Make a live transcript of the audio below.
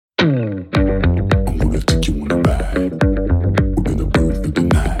take you on a ride. We're gonna burn through the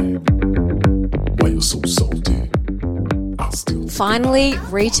night. Why you're so salty? I'll still Finally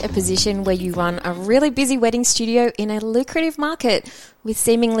reach a position where you run a really busy wedding studio in a lucrative market with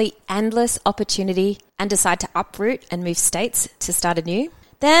seemingly endless opportunity and decide to uproot and move states to start anew.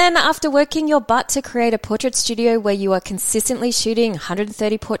 Then, after working your butt to create a portrait studio where you are consistently shooting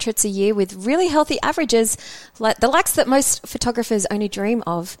 130 portraits a year with really healthy averages, like the likes that most photographers only dream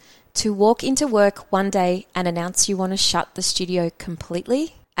of, to walk into work one day and announce you want to shut the studio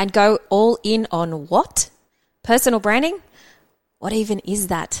completely and go all in on what? Personal branding? What even is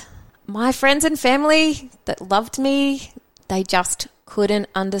that? My friends and family that loved me, they just couldn't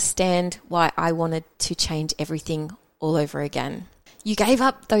understand why I wanted to change everything all over again. You gave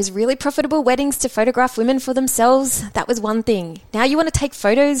up those really profitable weddings to photograph women for themselves. That was one thing. Now you want to take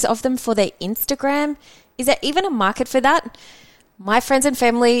photos of them for their Instagram? Is there even a market for that? My friends and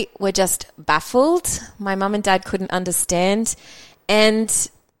family were just baffled. My mum and dad couldn't understand. And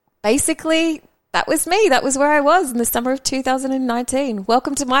basically, that was me. That was where I was in the summer of 2019.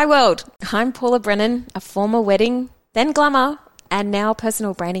 Welcome to my world. I'm Paula Brennan, a former wedding, then glamour, and now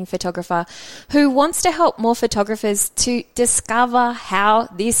personal branding photographer who wants to help more photographers to discover how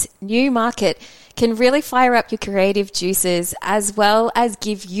this new market can really fire up your creative juices as well as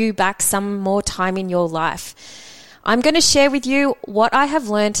give you back some more time in your life. I'm going to share with you what I have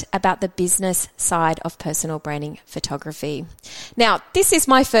learned about the business side of personal branding photography. Now, this is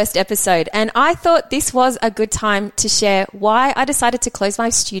my first episode, and I thought this was a good time to share why I decided to close my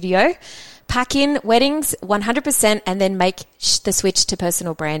studio, pack in weddings 100%, and then make the switch to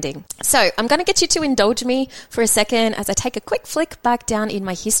personal branding. So I'm going to get you to indulge me for a second as I take a quick flick back down in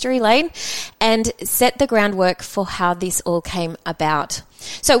my history lane and set the groundwork for how this all came about.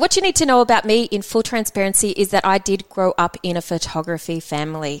 So what you need to know about me in full transparency is that I did grow up in a photography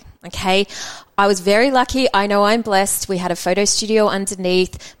family, okay? I was very lucky. I know I'm blessed. We had a photo studio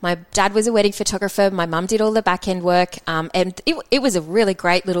underneath. My dad was a wedding photographer. My mum did all the back end work, and it was a really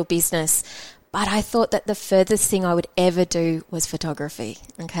great little business. But I thought that the furthest thing I would ever do was photography,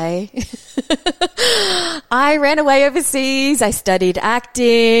 okay? I ran away overseas. I studied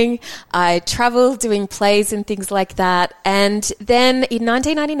acting. I traveled doing plays and things like that. And then in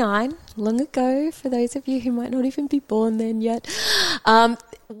 1999, long ago, for those of you who might not even be born then yet,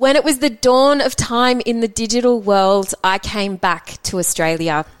 when it was the dawn of time in the digital world, I came back to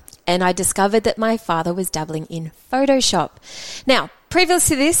Australia and I discovered that my father was dabbling in Photoshop. Now, previous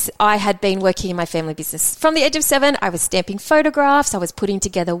to this, I had been working in my family business. From the age of 7, I was stamping photographs, I was putting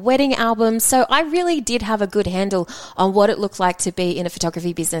together wedding albums, so I really did have a good handle on what it looked like to be in a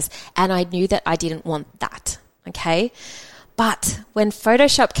photography business, and I knew that I didn't want that, okay? But when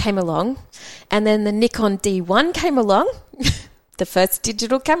Photoshop came along, and then the Nikon D1 came along, the first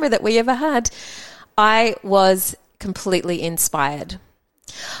digital camera that we ever had, I was completely inspired.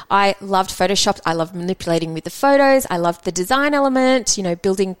 I loved Photoshop. I loved manipulating with the photos. I loved the design element,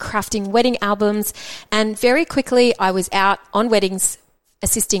 building, crafting wedding albums. And very quickly, I was out on weddings,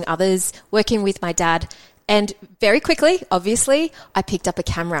 assisting others, working with my dad. And very quickly, obviously, I picked up a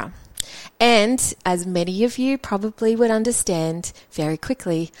camera. And as many of you probably would understand, very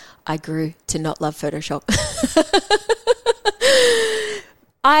quickly, I grew to not love Photoshop.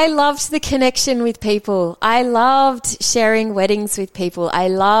 I loved the connection with people. I loved sharing weddings with people. I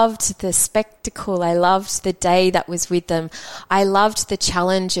loved the spectacle. I loved the day that was with them. I loved the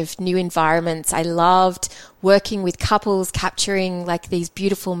challenge of new environments. I loved working with couples, capturing like these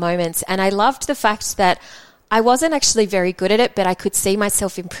beautiful moments. And I loved the fact that I wasn't actually very good at it, but I could see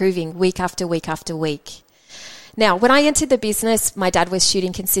myself improving week after week after week. Now, when I entered the business, my dad was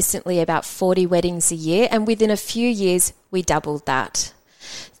shooting consistently about 40 weddings a year. And within a few years, we doubled that.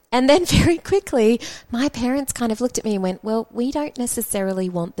 And then very quickly, my parents kind of looked at me and went, well, we don't necessarily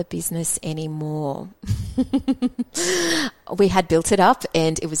want the business anymore. We had built it up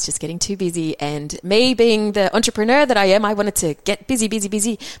and it was just getting too busy. And me being the entrepreneur that I am, I wanted to get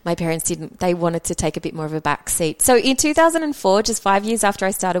busy. My parents didn't. They wanted to take a bit more of a back seat. So in 2004, just 5 years after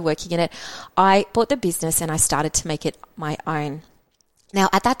I started working in it, I bought the business and I started to make it my own. Now,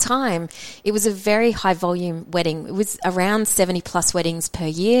 at that time, it was a very high volume wedding. It was around 70 plus weddings per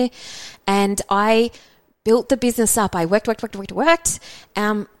year. And I built the business up. I worked.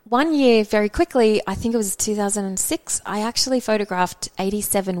 1 year, very quickly, I think it was 2006, I actually photographed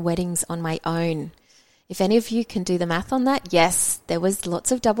 87 weddings on my own. If any of you can do the math on that, yes, there was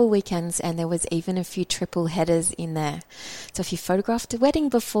lots of double weekends and there was even a few triple headers in there. So if you photographed a wedding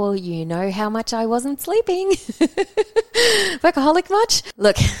before, you know how much I wasn't sleeping. Workaholic much?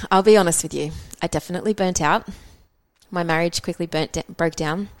 Look, I'll be honest with you. I definitely burnt out. my marriage quickly broke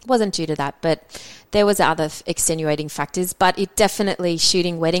down. It wasn't due to that, but there was other extenuating factors. But it definitely,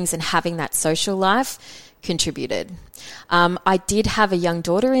 shooting weddings and having that social life contributed. I did have a young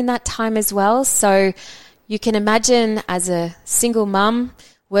daughter in that time as well. So you can imagine, as a single mum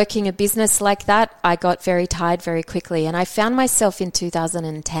working a business like that, I got very tired very quickly. And I found myself in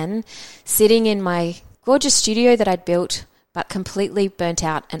 2010 sitting in my gorgeous studio that I'd built, but completely burnt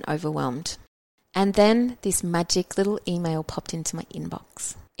out and overwhelmed. And then this magic little email popped into my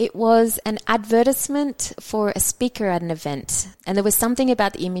inbox. It was an advertisement for a speaker at an event. And there was something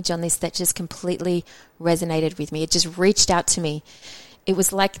about the image on this that just completely resonated with me. It just reached out to me. It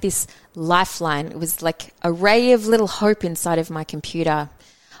was like this lifeline. It was like a ray of little hope inside of my computer.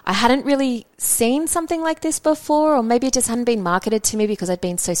 I hadn't really seen something like this before, or maybe it just hadn't been marketed to me because I'd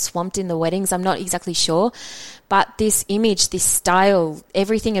been so swamped in the weddings. I'm not exactly sure. But this image, this style,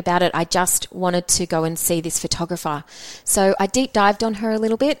 everything about it, I just wanted to go and see this photographer. So I deep dived on her a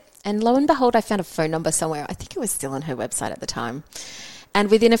little bit, and lo and behold, I found a phone number somewhere. I think it was still on her website at the time. And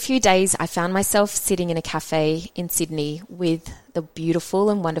within a few days, I found myself sitting in a cafe in Sydney with the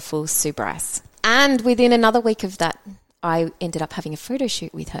beautiful and wonderful Sue Bryce. And within another week of that, I ended up having a photo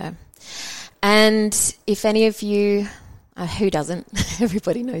shoot with her. And if any of you, who doesn't,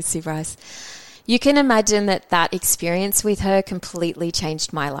 everybody knows Sue Bryce, you can imagine that experience with her completely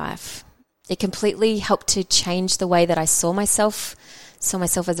changed my life. It completely helped to change the way that I saw myself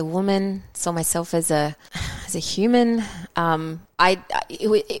as a woman, saw myself as a human.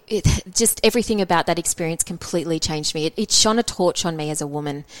 Just everything about that experience completely changed me. It shone a torch on me as a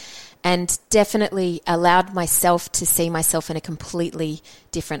woman, and definitely allowed myself to see myself in a completely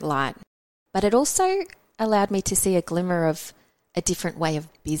different light. But it also allowed me to see a glimmer of a different way of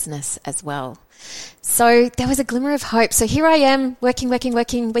business as well. So there was a glimmer of hope. So here I am working,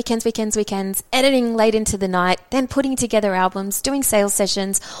 weekends, editing late into the night, then putting together albums, doing sales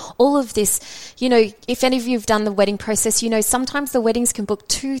sessions, all of this. You know, if any of you have done the wedding process, you know, sometimes the weddings can book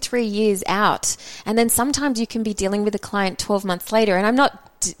 2-3 years out. And then sometimes you can be dealing with a client 12 months later. And I'm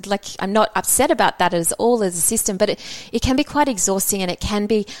not upset about that as a system, but it can be quite exhausting, and it can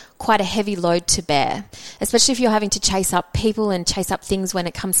be quite a heavy load to bear, especially if you're having to chase up people and chase up things when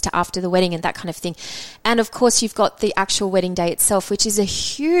it comes to after the wedding and that kind of thing. And of course, you've got the actual wedding day itself, which is a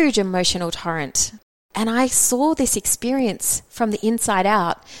huge emotional torrent. And I saw this experience from the inside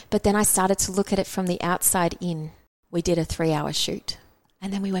out, but then I started to look at it from the outside in. We did a 3-hour shoot,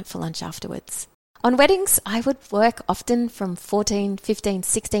 and then we went for lunch afterwards. On weddings, I would work often from 14, 15,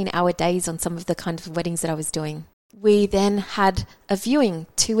 16-hour days on some of the kinds of weddings that I was doing. We then had a viewing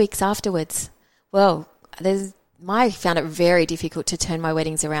 2 weeks afterwards. Well, I found it very difficult to turn my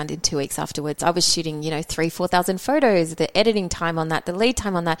weddings around in 2 weeks afterwards. I was shooting, 3,000-4,000 photos, the editing time on that, the lead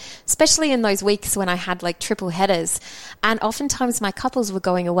time on that, especially in those weeks when I had like triple headers. And oftentimes my couples were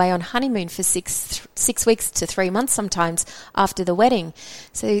going away on honeymoon for 6 weeks to 3 months sometimes after the wedding.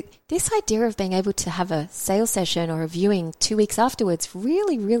 So this idea of being able to have a sales session or a viewing 2 weeks afterwards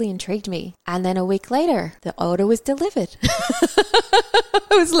really, really intrigued me. And then a week later, the order was delivered.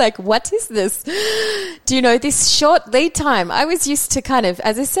 I was like, what is this? Do you know, this short lead time? I was used to kind of,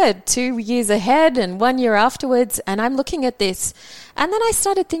 as I said, 2 years ahead and 1 year afterwards. And I'm looking at this. And then I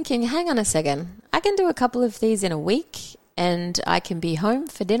started thinking, hang on a second. I can do a couple of these in a week, and I can be home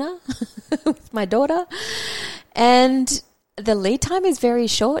for dinner with my daughter. And the lead time is very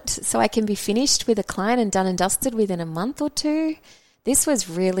short, so I can be finished with a client and done and dusted within a month or two. This was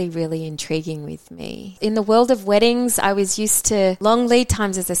really, really intriguing with me. In the world of weddings, I was used to long lead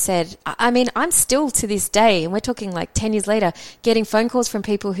times, as I said. I mean, I'm still to this day, and we're talking like 10 years later, getting phone calls from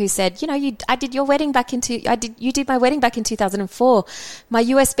people who said, you did my wedding back in 2004. My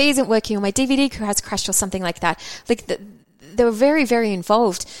USB isn't working, or my DVD has crashed, or something like that. They were very, very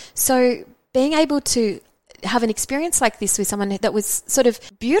involved. So being able to have an experience like this with someone that was sort of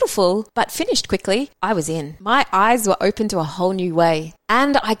beautiful but finished quickly, I was in. My eyes were open to a whole new way.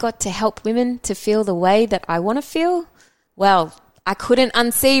 And I got to help women to feel the way that I want to feel. Well, I couldn't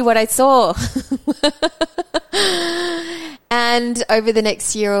unsee what I saw. And over the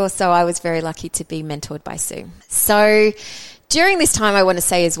next year or so, I was very lucky to be mentored by Sue. So during this time, I want to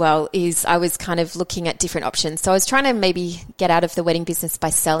say as well, is I was kind of looking at different options. So I was trying to maybe get out of the wedding business by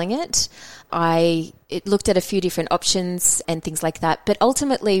selling it. I looked at a few different options and things like that. But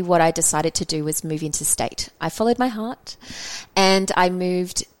ultimately, what I decided to do was move interstate. I followed my heart and I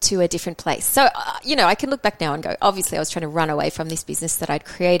moved to a different place. So, I can look back now and go, obviously, I was trying to run away from this business that I'd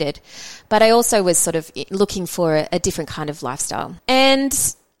created. But I also was sort of looking for a different kind of lifestyle. And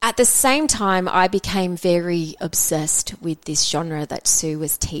at the same time, I became very obsessed with this genre that Sue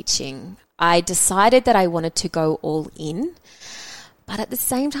was teaching. I decided that I wanted to go all in. But at the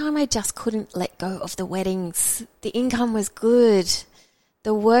same time, I just couldn't let go of the weddings. The income was good.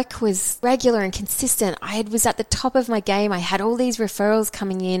 The work was regular and consistent. I was at the top of my game. I had all these referrals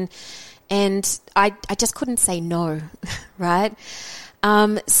coming in, and I just couldn't say no, right?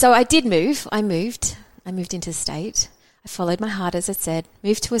 So I did move. I moved into state. I followed my heart, as I said,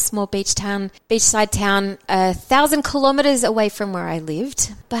 moved to a small beachside town, 1,000 kilometers away from where I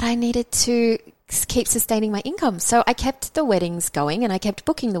lived, but I needed to keep sustaining my income. So I kept the weddings going and I kept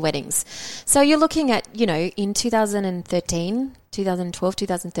booking the weddings. So you're looking at, in 2013, 2012,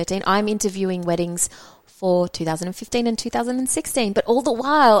 2013, I'm interviewing weddings for 2015 and 2016. But all the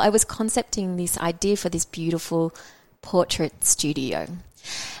while I was concepting this idea for this beautiful portrait studio.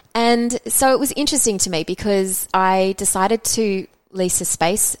 And so it was interesting to me because I decided to lease a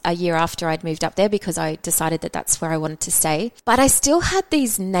space a year after I'd moved up there because I decided that that's where I wanted to stay. But I still had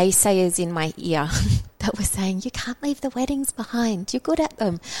these naysayers in my ear that were saying, you can't leave the weddings behind. You're good at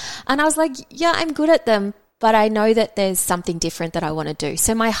them. And I was like, yeah, I'm good at them, but I know that there's something different that I want to do.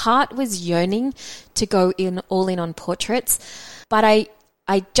 So my heart was yearning to go all in on portraits, but I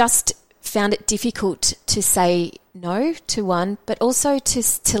just found it difficult to say no to one, but also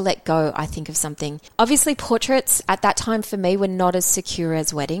to let go, I think, of something. Obviously, portraits at that time for me were not as secure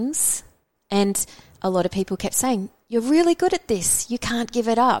as weddings. And a lot of people kept saying, you're really good at this. You can't give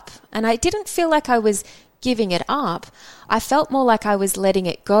it up. And I didn't feel like I was giving it up. I felt more like I was letting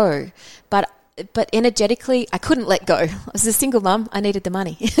it go. But energetically, I couldn't let go. I was a single mum. I needed the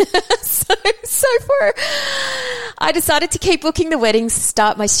money. I decided to keep booking the weddings,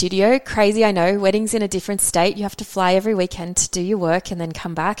 start my studio. Crazy, I know. Weddings in a different state. You have to fly every weekend to do your work and then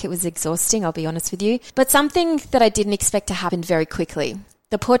come back. It was exhausting, I'll be honest with you. But something that I didn't expect to happen very quickly.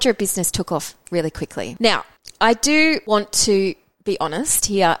 The portrait business took off really quickly. Now, I do want to be honest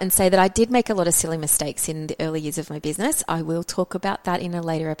here and say that I did make a lot of silly mistakes in the early years of my business. I will talk about that in a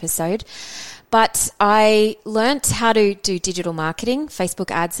later episode. But I learnt how to do digital marketing,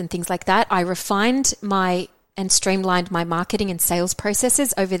 Facebook ads and things like that. I refined and streamlined my marketing and sales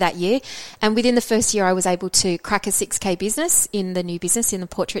processes over that year. And within the first year, I was able to crack a 6K business in the new business in the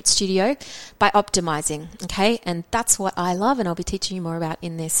portrait studio by optimizing. Okay. And that's what I love. And I'll be teaching you more about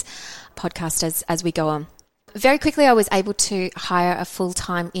in this podcast as we go on. Very quickly, I was able to hire a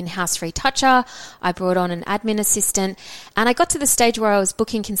full-time in-house retoucher. I brought on an admin assistant, and I got to the stage where I was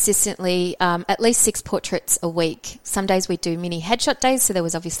booking consistently at least 6 portraits a week. Some days we do mini headshot days, so there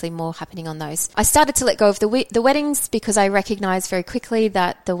was obviously more happening on those. I started to let go of the weddings because I recognized very quickly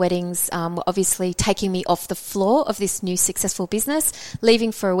that the weddings were obviously taking me off the floor of this new successful business.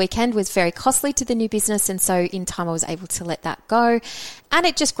 Leaving for a weekend was very costly to the new business, and so in time I was able to let that go, and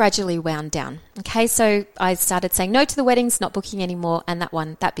it just gradually wound down. Okay, so I started saying no to the weddings, not booking anymore, and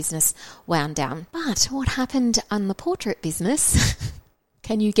that business wound down. But what happened on the portrait business?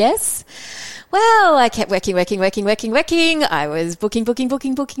 Can you guess? Well, I kept working. I was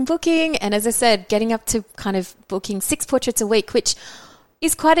booking. And as I said, getting up to kind of booking 6 portraits a week, which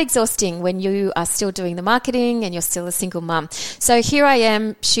is quite exhausting when you are still doing the marketing and you're still a single mum. So here I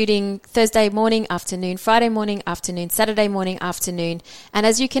am shooting Thursday morning, afternoon, Friday morning, afternoon, Saturday morning, afternoon. And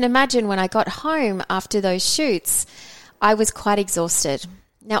as you can imagine, when I got home after those shoots, I was quite exhausted.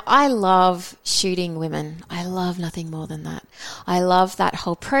 Now, I love shooting women. I love nothing more than that. I love that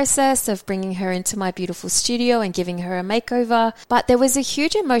whole process of bringing her into my beautiful studio and giving her a makeover. But there was a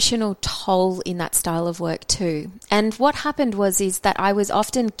huge emotional toll in that style of work too. And what happened is that I was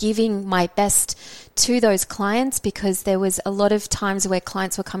often giving my best to those clients because there was a lot of times where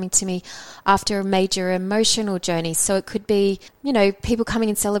clients were coming to me after a major emotional journey. So it could be, people coming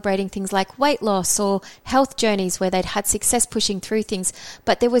and celebrating things like weight loss or health journeys where they'd had success pushing through things.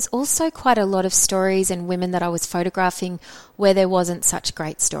 But there was also quite a lot of stories and women that I was photographing where there wasn't such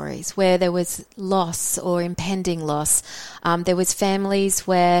great stories, where there was loss or impending loss. There was families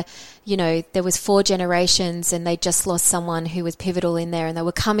where, there was 4 generations and they just lost someone who was pivotal in there, and they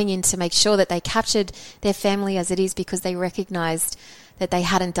were coming in to make sure that they captured their family as it is because they recognized that they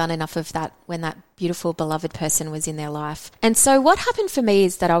hadn't done enough of that when that beautiful, beloved person was in their life. And so what happened for me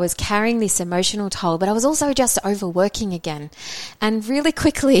is that I was carrying this emotional toll, but I was also just overworking again. And really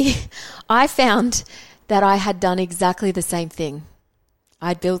quickly, I found that I had done exactly the same thing.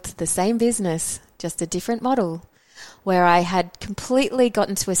 I'd built the same business, just a different model, where I had completely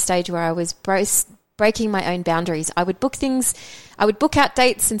gotten to a stage where I was breaking my own boundaries. I would book out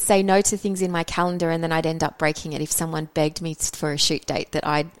dates and say no to things in my calendar, and then I'd end up breaking it if someone begged me for a shoot date that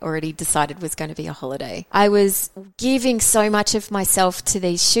I'd already decided was going to be a holiday. I was giving so much of myself to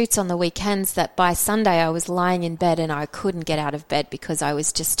these shoots on the weekends that by Sunday I was lying in bed and I couldn't get out of bed because I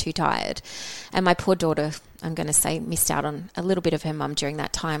was just too tired. And my poor daughter, I'm going to say, missed out on a little bit of her mum during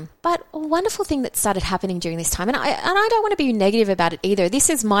that time. But a wonderful thing that started happening during this time, and I don't want to be negative about it either.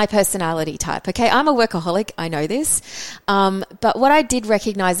 This is my personality type, okay? I'm a workaholic, I know this. But what I did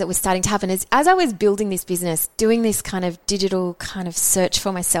recognize that was starting to happen is as I was building this business, doing this kind of digital kind of search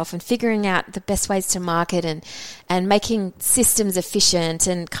for myself and figuring out the best ways to market and making systems efficient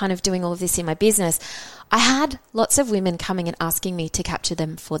and kind of doing all of this in my business, I had lots of women coming and asking me to capture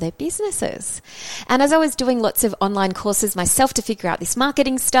them for their businesses. And as I was doing lots of online courses myself to figure out this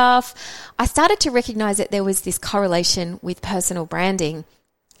marketing stuff, I started to recognize that there was this correlation with personal branding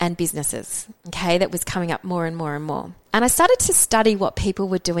and businesses, okay, that was coming up more and more and more. And I started to study what people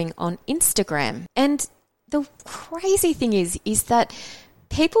were doing on Instagram. And the crazy thing is that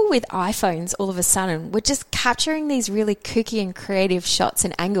people with iPhones all of a sudden were just capturing these really kooky and creative shots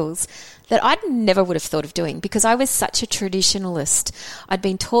and angles that I never would have thought of doing because I was such a traditionalist. I'd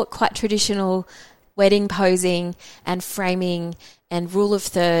been taught quite traditional wedding posing and framing and rule of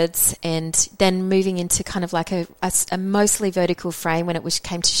thirds, and then moving into kind of like a mostly vertical frame when it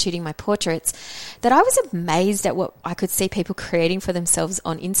came to shooting my portraits, that I was amazed at what I could see people creating for themselves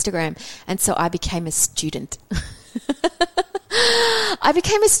on Instagram. And so I became a student. I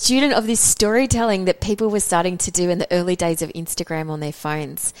became a student of this storytelling that people were starting to do in the early days of Instagram on their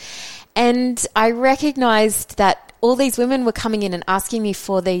phones. And I recognized that all these women were coming in and asking me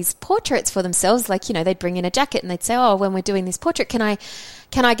for these portraits for themselves. Like, you know, they'd bring in a jacket and they'd say, oh, when we're doing this portrait, can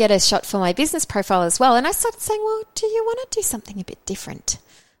I get a shot for my business profile as well? And I started saying, well, do you want to do something a bit different?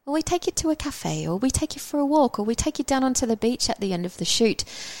 Or we take you to a cafe, or we take you for a walk, or we take you down onto the beach at the end of the shoot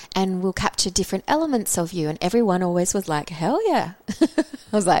and we'll capture different elements of you. And everyone always was like, hell yeah. I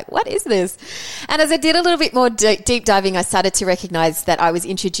was like, what is this? And as I did a little bit more deep diving, I started to recognize that I was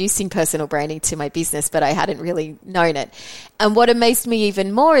introducing personal branding to my business, but I hadn't really known it. And what amazed me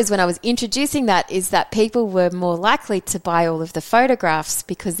even more is when I was introducing that is that people were more likely to buy all of the photographs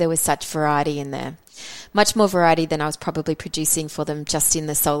because there was such variety in there. Much more variety than I was probably producing for them just in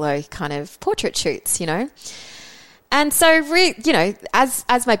the solo kind of portrait shoots, you know. And so, you know,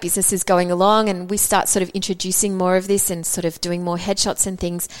 as my business is going along and we start sort of introducing more of this and sort of doing more headshots and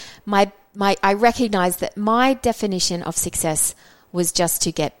things, I recognized that my definition of success was just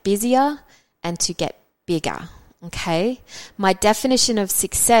to get busier and to get bigger. Okay. My definition of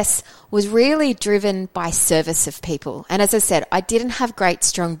success was really driven by service of people. And as I said, I didn't have great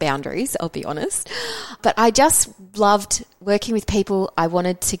strong boundaries, I'll be honest, but I just loved working with people. I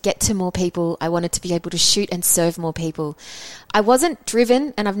wanted to get to more people. I wanted to be able to shoot and serve more people. I wasn't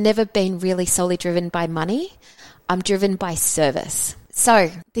driven, and I've never been really solely driven by money. I'm driven by service.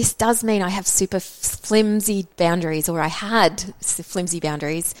 So this does mean I have super flimsy boundaries, or I had flimsy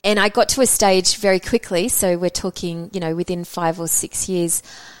boundaries. And I got to a stage very quickly, so we're talking, you know, within 5 or 6 years,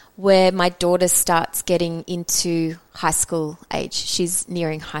 where my daughter starts getting into high school age. She's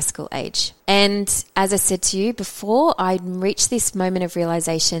nearing high school age. And as I said to you before, I reached this moment of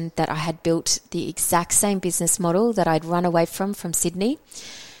realization that I had built the exact same business model that I'd run away from Sydney.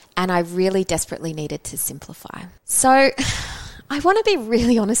 And I really desperately needed to simplify. So I want to be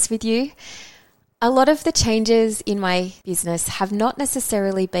really honest with you. A lot of the changes in my business have not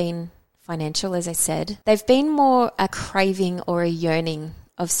necessarily been financial, as I said. They've been more a craving or a yearning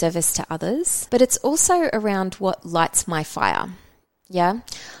of service to others, but it's also around what lights my fire. Yeah,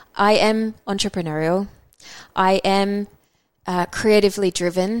 I am entrepreneurial. I am creatively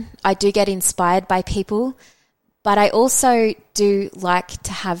driven. I do get inspired by people. But I also do like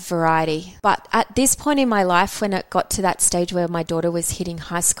to have variety. But at this point in my life, when it got to that stage where my daughter was hitting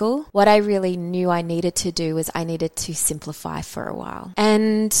high school, what I really knew I needed to do was I needed to simplify for a while.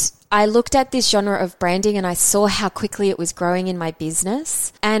 And I looked at this genre of branding and I saw how quickly it was growing in my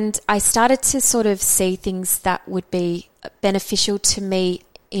business. And I started to sort of see things that would be beneficial to me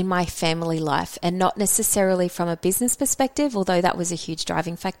in my family life, and not necessarily from a business perspective, although that was a huge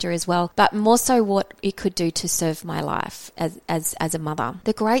driving factor as well, but more so what it could do to serve my life as a mother.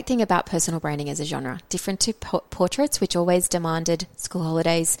 The great thing about personal branding as a genre, different to portraits, which always demanded school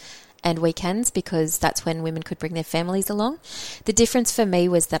holidays and weekends because that's when women could bring their families along. The difference for me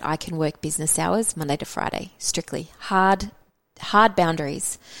was that I can work business hours Monday to Friday, strictly hard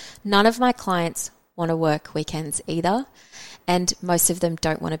boundaries. None of my clients want to work weekends either. and most of them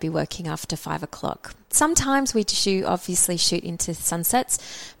don't want to be working after 5 o'clock. Sometimes we obviously shoot into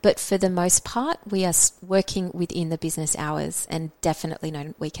sunsets, but for the most part, we are working within the business hours and definitely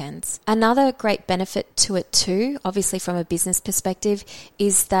no weekends. Another great benefit to it too, obviously from a business perspective,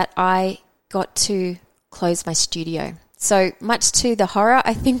 is that I got to close my studio. So much to the horror,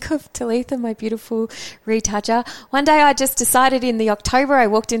 I think, of Talitha, my beautiful retoucher. One day I just decided in the October, I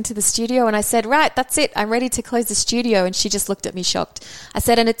walked into the studio and I said, right, that's it. I'm ready to close the studio. And she just looked at me shocked. I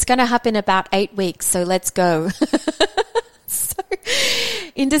said, and it's going to happen about 8 weeks. So let's go. So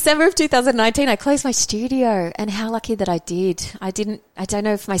in December of 2019, I closed my studio, and how lucky that I did. I don't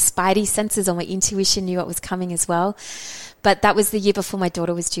know if my spidey senses or my intuition knew what was coming as well. But that was the year before my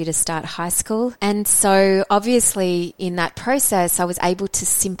daughter was due to start high school. And so obviously in that process, I was able to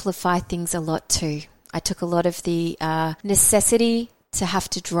simplify things a lot too. I took a lot of the necessity to have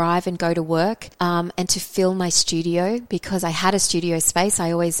to drive and go to work and to fill my studio, because I had a studio space.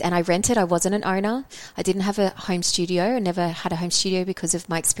 I rented. I wasn't an owner. I didn't have a home studio. I never had a home studio because of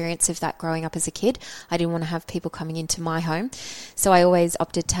my experience of that growing up as a kid. I didn't want to have people coming into my home. So I always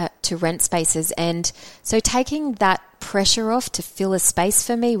opted to rent spaces. And so taking that pressure off to fill a space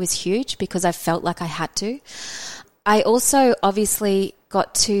for me was huge, because I felt like I had to. I also obviously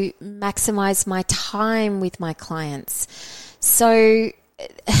got to maximize my time with my clients. So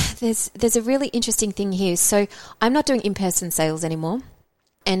there's a really interesting thing here. So I'm not doing in-person sales anymore.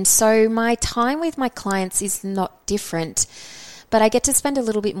 And so my time with my clients is not different, but I get to spend a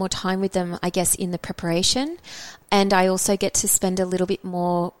little bit more time with them, I guess, in the preparation. And I also get to spend a little bit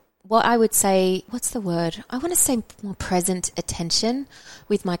more, what I would say, what's the word? I want to say more present attention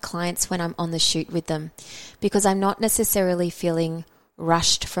with my clients when I'm on the shoot with them, because I'm not necessarily feeling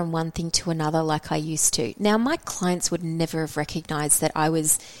rushed from one thing to another like I used to. Now, my clients would never have recognized that I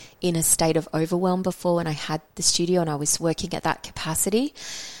was in a state of overwhelm before when I had the studio and I was working at that capacity.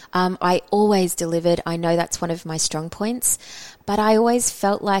 I always delivered. I know that's one of my strong points, but I always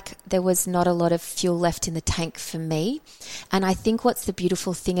felt like there was not a lot of fuel left in the tank for me. And I think what's the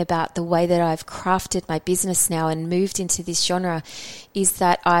beautiful thing about the way that I've crafted my business now and moved into this genre is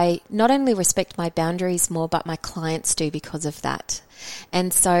that I not only respect my boundaries more, but my clients do because of that.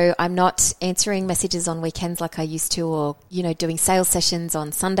 And so I'm not answering messages on weekends like I used to, or, doing sales sessions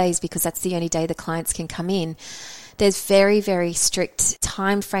on Sundays because that's the only day the clients can come in. There's very, very strict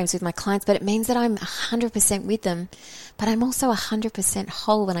time frames with my clients, but it means that I'm 100% with them, but I'm also 100%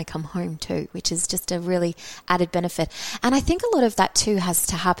 whole when I come home too, which is just a really added benefit. And I think a lot of that too has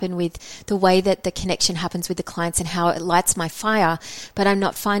to happen with the way that the connection happens with the clients and how it lights my fire, but I'm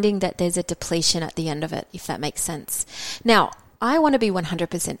not finding that there's a depletion at the end of it, if that makes sense. Now, I want to be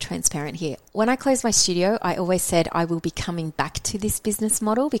 100% transparent here. When I closed my studio, I always said I will be coming back to this business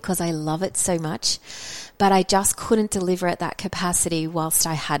model because I love it so much, but I just couldn't deliver at that capacity whilst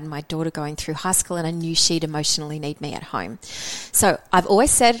I had my daughter going through high school and I knew she'd emotionally need me at home. So I've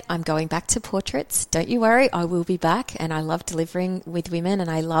always said I'm going back to portraits. Don't you worry, I will be back, and I love delivering with women and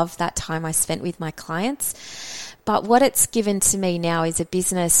I love that time I spent with my clients. But what it's given to me now is a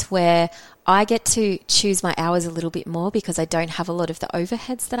business where I get to choose my hours a little bit more because I don't have a lot of the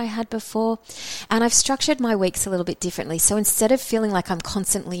overheads that I had before. And I've structured my weeks a little bit differently. So instead of feeling like I'm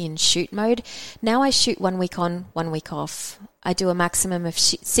constantly in shoot mode, now I shoot 1 week on, 1 week off. I do a maximum of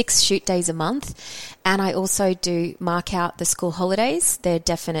 6 shoot days a month, and I also do mark out the school holidays. They're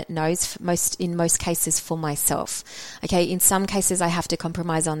definite no's in most cases for myself. Okay, in some cases I have to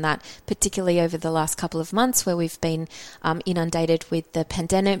compromise on that, particularly over the last couple of months where we've been inundated with the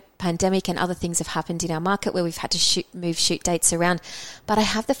pandemic and other things have happened in our market where we've had to move shoot dates around. But I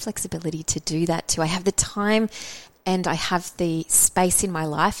have the flexibility to do that too. I have the time and I have the space in my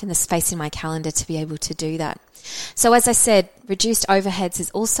life and the space in my calendar to be able to do that. So as I said, reduced overheads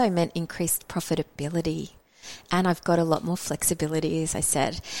has also meant increased profitability. And I've got a lot more flexibility, as I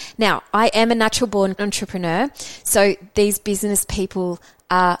said. Now, I am a natural born entrepreneur. So these business people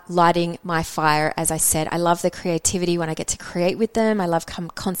are lighting my fire, as I said. I love the creativity when I get to create with them. I love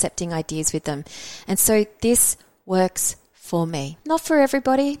concepting ideas with them. And so this works for me. Not for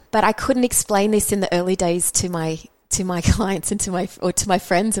everybody, but I couldn't explain this in the early days to my clients and to my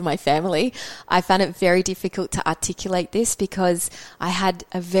friends and my family. I found it very difficult to articulate this because I had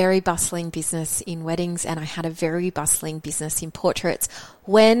a very bustling business in weddings and I had a very bustling business in portraits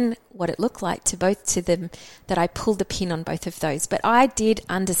when what it looked like to them that I pulled the pin on both of those. But I did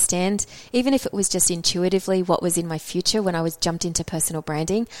understand, even if it was just intuitively, what was in my future when I was jumped into personal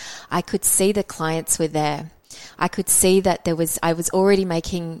branding. I could see the clients were there. I could see that I was already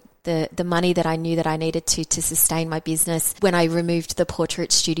making the money that I knew that I needed to sustain my business. When I removed the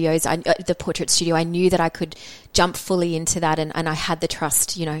portrait studio, I knew that I could jump fully into that, and I had the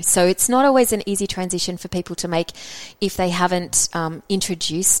trust, So it's not always an easy transition for people to make if they haven't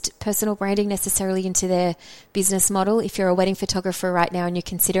introduced personal branding necessarily into their business model. If you're a wedding photographer right now and you're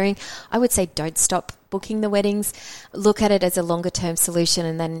considering, I would say don't stop booking the weddings. Look at it as a longer term solution,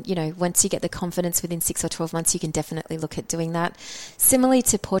 and then, once you get the confidence within 6 or 12 months, you can definitely look at doing that. Similarly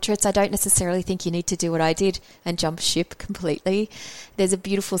to portraits, I don't necessarily think you need to do what I did and jump ship completely. There's a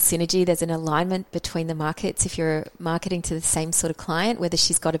beautiful synergy. There's an alignment between the markets. If you're marketing to the same sort of client, whether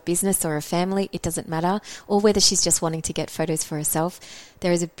she's got a business or a family, it doesn't matter, or whether she's just wanting to get photos for herself,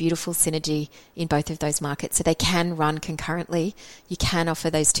 there is a beautiful synergy in both of those markets. So they can run concurrently. You can offer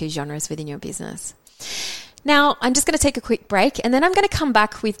those two genres within your business. Now, I'm just going to take a quick break, and then I'm going to come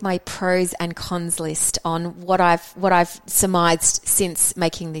back with my pros and cons list on what I've surmised since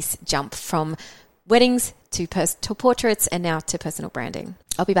making this jump from weddings to portraits and now to personal branding.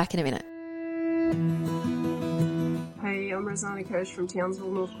 I'll be back in a minute. Hey, I'm Rosanna Kirsch from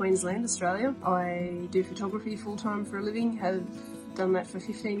Townsville, North Queensland, Australia. I do photography full-time for a living, have done that for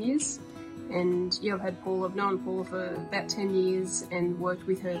 15 years. And I've known Paula for about 10 years and worked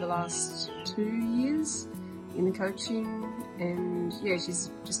with her the last 2 years in the coaching, and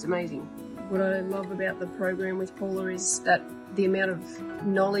she's just amazing. What I love about the program with Paula is that the amount of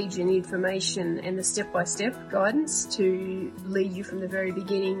knowledge and information and the step-by-step guidance to lead you from the very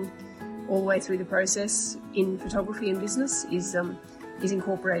beginning all the way through the process in photography and business is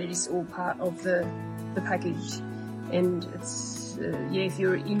incorporated, is all part of the package. And it's if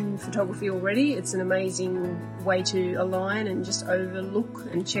you're in photography already, it's an amazing way to align and just overlook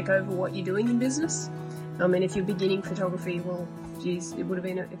and check over what you're doing in business. And if you're beginning photography, well, geez, it would have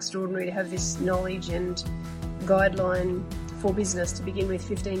been extraordinary to have this knowledge and guideline for business to begin with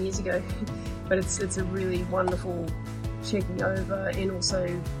 15 years ago. But it's a really wonderful checking over and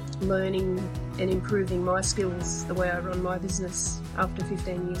also learning and improving my skills, the way I run my business after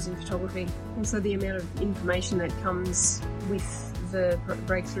 15 years in photography. Also the amount of information that comes with the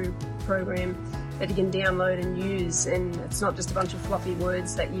Breakthrough program that you can download and use, and it's not just a bunch of fluffy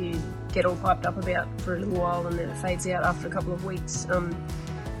words that you get all hyped up about for a little while and then it fades out after a couple of weeks.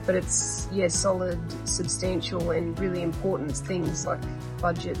 But it's solid, substantial and really important things like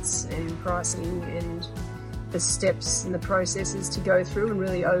budgets and pricing and the steps and the processes to go through and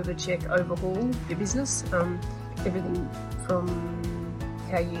really overhaul your business. Everything from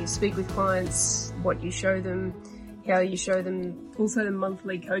how you speak with clients, what you show them, how you show them. Also the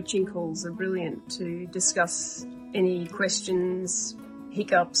monthly coaching calls are brilliant to discuss any questions,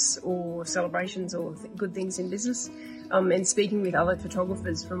 hiccups or celebrations or good things in business. And speaking with other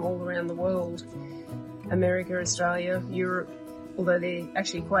photographers from all around the world, America, Australia, Europe, although they're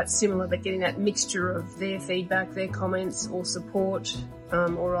actually quite similar, but getting that mixture of their feedback, their comments or support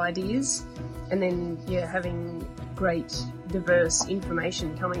or ideas, and then having great diverse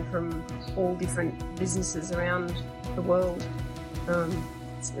information coming from all different businesses around the world.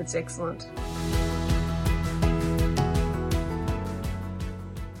 It's excellent.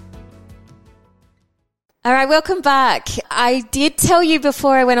 All right, welcome back. I did tell you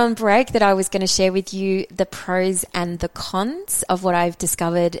before I went on break that I was going to share with you the pros and the cons of what I've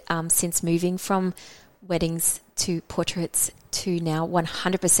discovered since moving from weddings to portraits to now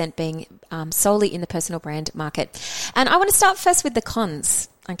 100% being solely in the personal brand market. And I want to start first with the cons.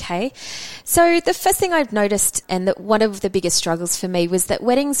 Okay, so the first thing I've noticed, and that one of the biggest struggles for me, was that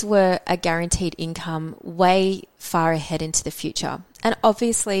weddings were a guaranteed income way far ahead into the future. And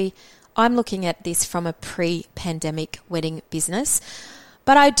obviously, I'm looking at this from a pre-pandemic wedding business,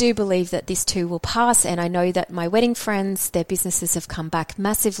 but I do believe that this too will pass, and I know that my wedding friends, their businesses have come back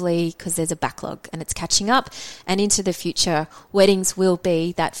massively because there's a backlog and it's catching up, and into the future, weddings will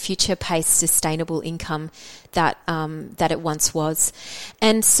be that future-paced sustainable income that it once was.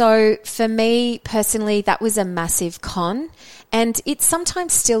 And so for me personally, that was a massive con, and it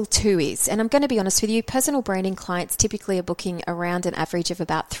sometimes still too is. And I'm going to be honest with you, personal branding clients typically are booking around an average of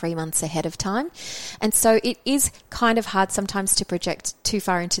about 3 months ahead of time. And so it is kind of hard sometimes to project too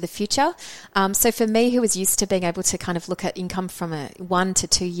far into the future. So for me, who was used to being able to kind of look at income from a 1 to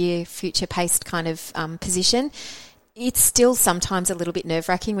 2 year future paced kind of position, it's still sometimes a little bit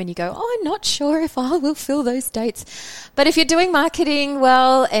nerve-wracking when you go, I'm not sure if I will fill those dates. But if you're doing marketing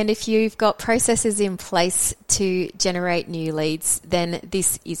well, and if you've got processes in place to generate new leads, then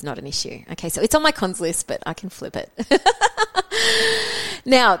this is not an issue. Okay, so it's on my cons list, but I can flip it.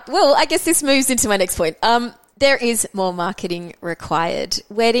 Now, well, I guess this moves into my next point. There is more marketing required.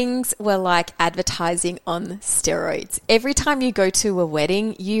 Weddings were like advertising on steroids. Every time you go to a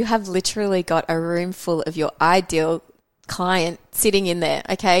wedding, you have literally got a room full of your ideal client sitting in there,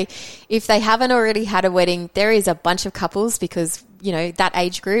 okay? If they haven't already had a wedding, there is a bunch of couples because, you know, that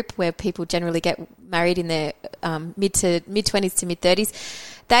age group where people generally get married in their mid-20s to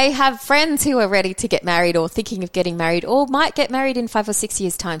mid-30s, they have friends who are ready to get married or thinking of getting married or might get married in 5 or 6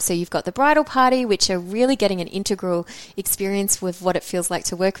 years' time. So you've got the bridal party, which are really getting an integral experience with what it feels like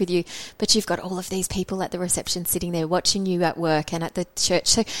to work with you. But you've got all of these people at the reception sitting there watching you at work and at the church.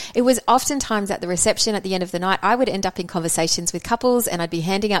 So it was oftentimes at the reception at the end of the night, I would end up in conversations with couples and I'd be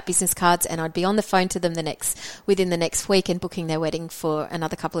handing out business cards and I'd be on the phone to them within the next week and booking their wedding for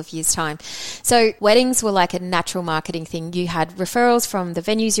another couple of years' time. So weddings were like a natural marketing thing. You had referrals from the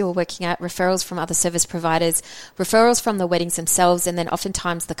venues you were working at, referrals from other service providers, referrals from the weddings themselves, and then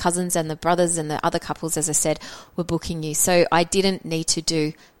oftentimes the cousins and the brothers and the other couples, as I said, were booking you. So I didn't need to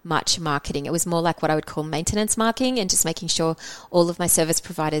do much marketing. It was more like what I would call maintenance marketing and just making sure all of my service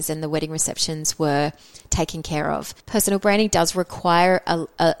providers and the wedding receptions were taken care of. Personal branding does require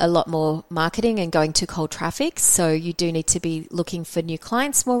a lot more marketing and going to cold traffic. So you do need to be looking for new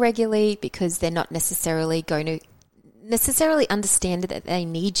clients more regularly because they're not necessarily going to understand that they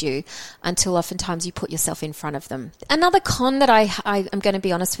need you until oftentimes you put yourself in front of them. Another con that I am going to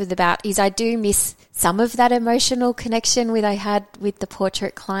be honest with about is I do miss some of that emotional connection I had with the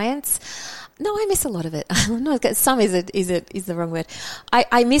portrait clients. No, I miss a lot of it. No, some is the wrong word.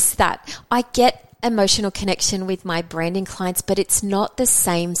 I miss that. I get emotional connection with my branding clients, but it's not the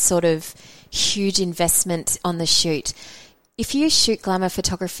same sort of huge investment on the shoot. If you shoot glamour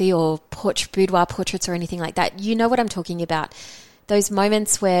photography or boudoir portraits or anything like that, you know what I'm talking about. Those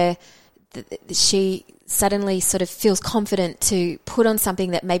moments where she suddenly sort of feels confident to put on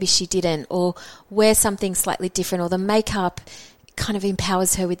something that maybe she didn't, or wear something slightly different, or the makeup kind of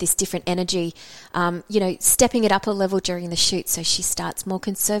empowers her with this different energy, stepping it up a level during the shoot. So she starts more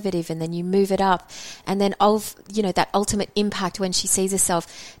conservative and then you move it up. And then, that ultimate impact when she sees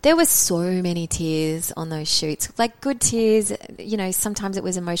herself. There were so many tears on those shoots, like good tears, sometimes it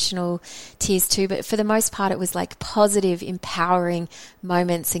was emotional tears too, but for the most part, it was like positive, empowering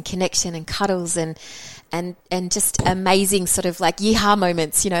moments and connection and cuddles and just amazing sort of like yeehaw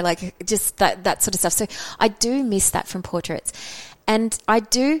moments, like just that sort of stuff. So I do miss that from portraits. And I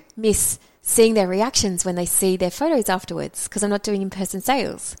do miss seeing their reactions when they see their photos afterwards because I'm not doing in-person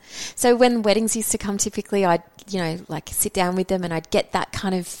sales. So when weddings used to come, typically I'd, sit down with them and I'd get that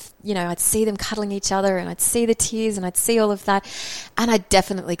kind of, I'd see them cuddling each other and I'd see the tears and I'd see all of that. And I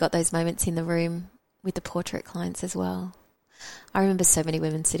definitely got those moments in the room with the portrait clients as well. I remember so many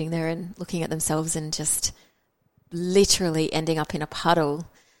women sitting there and looking at themselves and just literally ending up in a puddle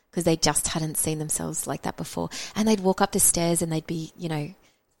because they just hadn't seen themselves like that before. And they'd walk up the stairs and they'd be,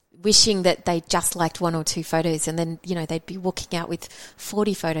 wishing that they just liked one or two photos. And then, they'd be walking out with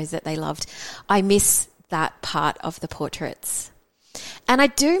 40 photos that they loved. I miss that part of the portraits. And I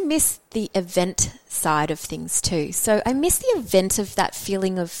do miss the event side of things too. So I miss the event of that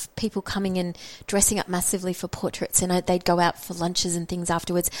feeling of people coming and dressing up massively for portraits and they'd go out for lunches and things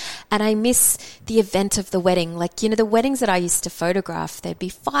afterwards. And I miss the event of the wedding. Like, the weddings that I used to photograph, there'd be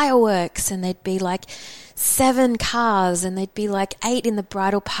fireworks and there'd be like 7 cars and there'd be like 8 in the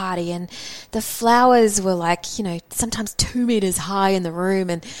bridal party and the flowers were like, sometimes 2 meters high in the room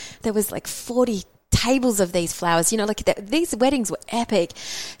and there was like 40 tables of these flowers, these weddings were epic.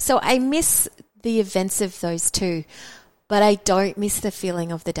 So I miss the events of those too, but I don't miss the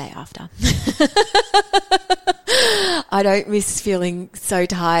feeling of the day after. I don't miss feeling so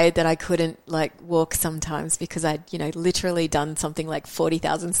tired that I couldn't walk sometimes because I'd, literally done something like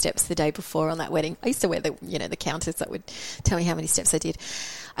 40,000 steps the day before on that wedding. I used to wear the counters that would tell me how many steps I did.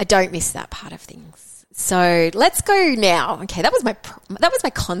 I don't miss that part of things. So let's go now. Okay, that was my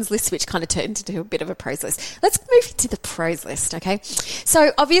cons list, which kind of turned into a bit of a pros list. Let's move into the pros list, okay?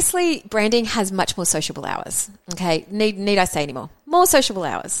 So obviously branding has much more sociable hours, okay? Need I say any more? More sociable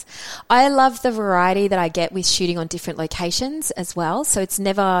hours. I love the variety that I get with shooting on different locations as well. So it's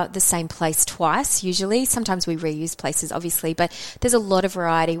never the same place twice, usually. Sometimes we reuse places, obviously, but there's a lot of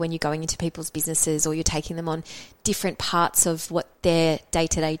variety when you're going into people's businesses or you're taking them on different parts of what their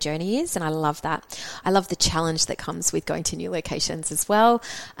day-to-day journey is, and I love that. I love the challenge that comes with going to new locations as well,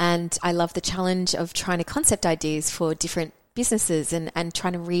 and I love the challenge of trying to concept ideas for different businesses and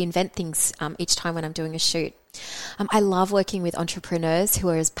trying to reinvent things each time when I'm doing a shoot. I love working with entrepreneurs who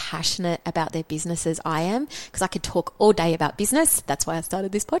are as passionate about their business as I am, because I could talk all day about business. That's why I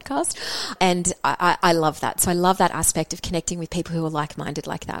started this podcast. And I love that. So I love that aspect of connecting with people who are like-minded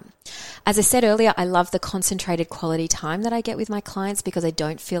like that. As I said earlier, I love the concentrated quality time that I get with my clients because I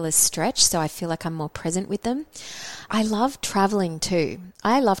don't feel as stretched. So I feel like I'm more present with them. I love traveling too.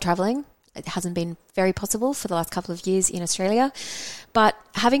 I love traveling. It hasn't been very possible for the last couple of years in Australia, but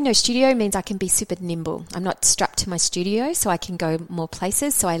having no studio means I can be super nimble. I'm not strapped to my studio, so I can go more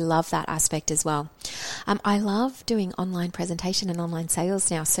places. So I love that aspect as well. I love doing online presentation and online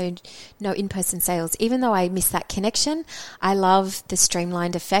sales now. So no in-person sales, even though I miss that connection. I love the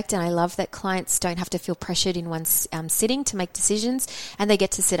streamlined effect, and I love that clients don't have to feel pressured in one sitting to make decisions, and they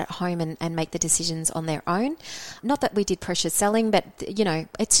get to sit at home and make the decisions on their own. Not that we did pressure selling, but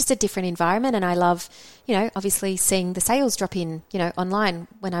it's just a different environment, and I love obviously seeing the sales drop in, online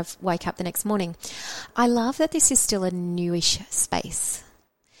when I wake up the next morning. I love that this is still a newish space.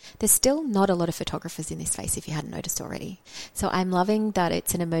 There's still not a lot of photographers in this space, if you hadn't noticed already. So I'm loving that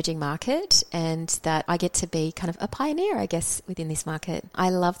it's an emerging market and that I get to be kind of a pioneer, I guess, within this market. I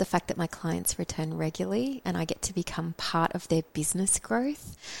love the fact that my clients return regularly and I get to become part of their business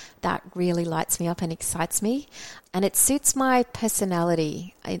growth. That really lights me up and excites me. And it suits my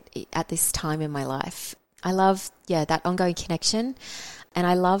personality at this time in my life. I love, that ongoing connection. And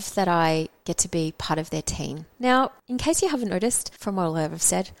I love that I get to be part of their team. Now, in case you haven't noticed from what I've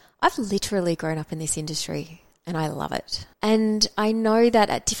said, I've literally grown up in this industry and I love it. And I know that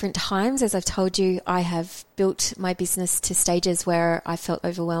at different times, as I've told you, I have built my business to stages where I felt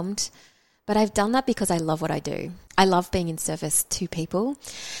overwhelmed. But I've done that because I love what I do. I love being in service to people.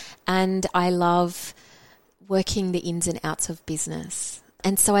 And I love working the ins and outs of business.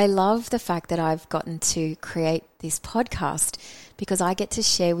 And so I love the fact that I've gotten to create this podcast because I get to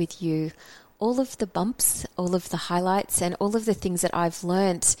share with you all of the bumps, all of the highlights, and all of the things that I've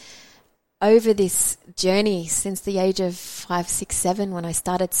learnt over this journey since the age of 5, 6, 7 when I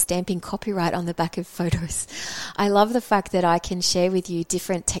started stamping copyright on the back of photos. I love the fact that I can share with you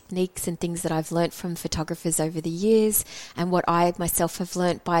different techniques and things that I've learnt from photographers over the years and what I myself have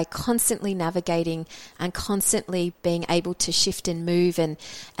learnt by constantly navigating and constantly being able to shift and move and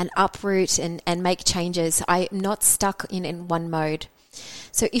uproot and make changes. I'm not stuck in one mode.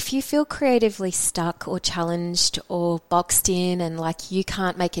 So if you feel creatively stuck or challenged or boxed in and like you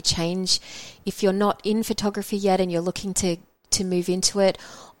can't make a change, if you're not in photography yet and you're looking to move into it,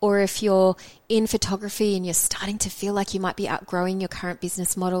 or if you're in photography and you're starting to feel like you might be outgrowing your current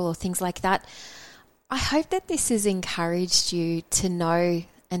business model or things like that, I hope that this has encouraged you to know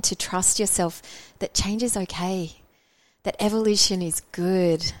and to trust yourself that change is okay, that evolution is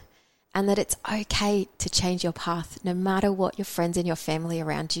good, and that it's okay to change your path no matter what your friends and your family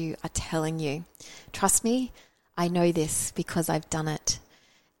around you are telling you. Trust me, I know this because I've done it.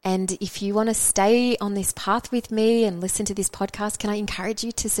 And if you want to stay on this path with me and listen to this podcast, can I encourage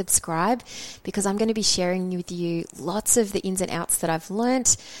you to subscribe? Because I'm going to be sharing with you lots of the ins and outs that I've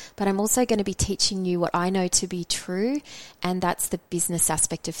learnt, but I'm also going to be teaching you what I know to be true, and that's the business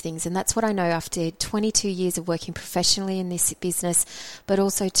aspect of things. And that's what I know after 22 years of working professionally in this business, but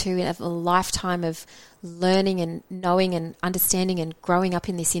also too a lifetime of learning and knowing and understanding and growing up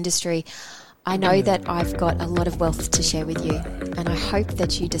in this industry. I know that I've got a lot of wealth to share with you, and I hope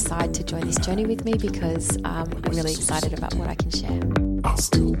that you decide to join this journey with me because I'm really excited about what I can share. I'll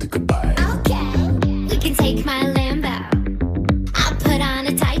still think about it. Okay, you can take my